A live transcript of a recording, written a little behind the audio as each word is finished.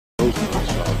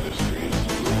unsolved mysteries,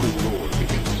 local lore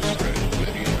begins to spread.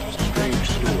 Many strange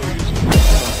stories of the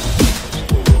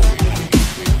slow roaming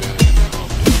between Ben and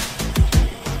Compton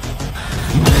continue.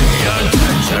 Pay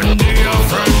attention, dear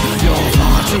friend. You're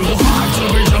far too hard to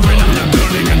be jumping in the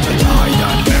building and to die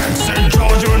at exit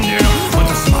George near. But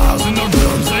the smiles in the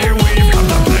rooms they weave come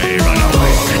to play. Run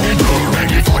away, can you do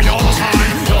ready for your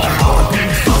time? Your heart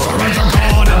beats faster as a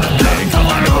god in the blink of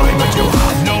an eye. But you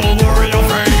have no worry or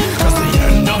pain, 'cause the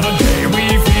end of the day we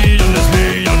feed on this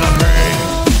pain and the pain.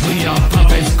 We are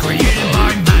puppets created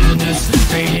by madness,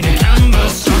 painted a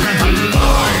canvas, sucker to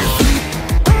life.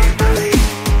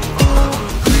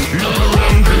 Look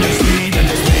around, can you see that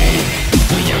it's me?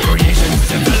 We are creations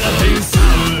developing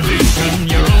salvation.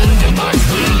 Your own demise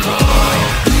will cry.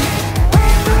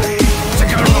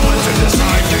 Take a moment to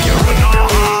decide, do you run or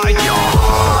hide? Your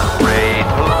heart rate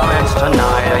plummets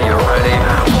tonight, are you ready?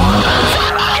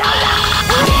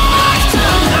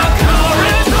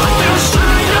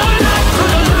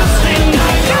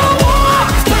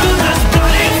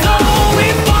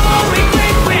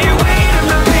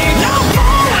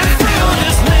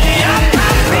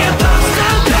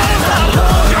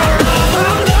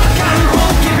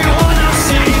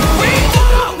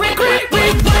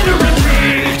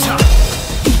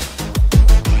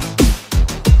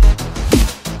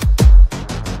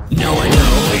 Now I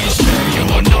know we say you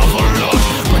an awful lot,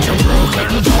 but you're broken,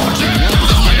 tortured, and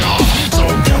tied off. So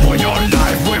give away your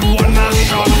life with one last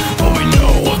shot. But we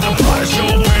know of the price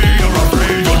you'll pay. You're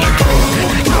afraid of the cold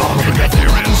down to get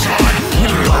there inside.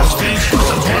 You lost these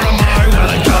questions, where am I? When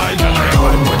I die, can I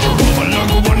hide? But you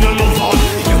overlook one little thought.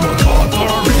 You were caught for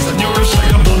a reason. You're a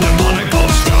shakable, demonical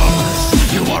scum.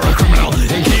 You are a criminal,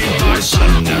 and keep by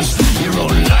sadness. Your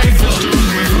own life is to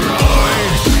be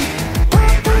right.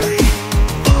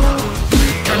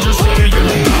 Can't you say you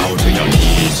bow to your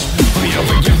knees? For your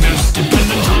forgiveness,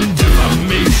 dependent on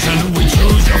defamation. We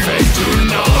choose your fate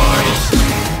tonight.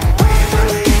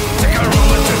 Take a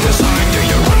moment to decide, do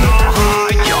you run or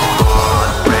hide? Your heart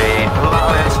rate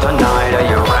plummets tonight, are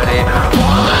you ready?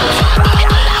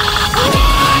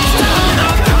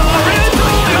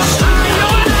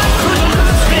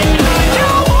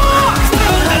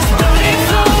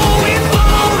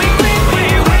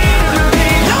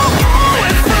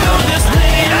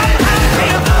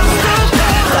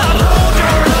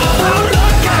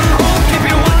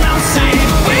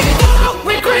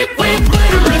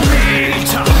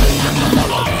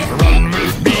 Run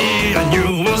with me and you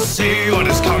will see what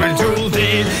is coming to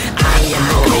thee. I am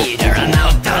the leader and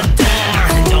out the door.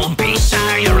 Don't be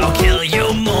shy or I'll kill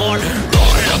you more.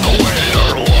 I am the waiter,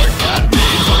 what can be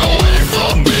put away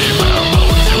from me? Where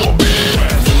most you will be.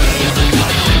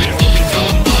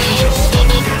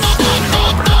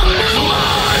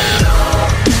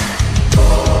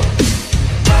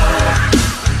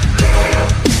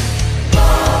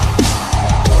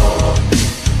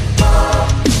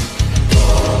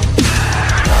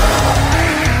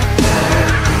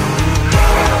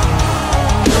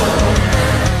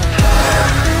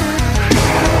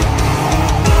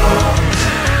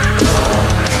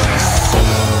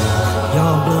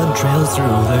 Your blood trails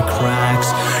through the cracks.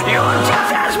 Your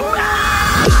death has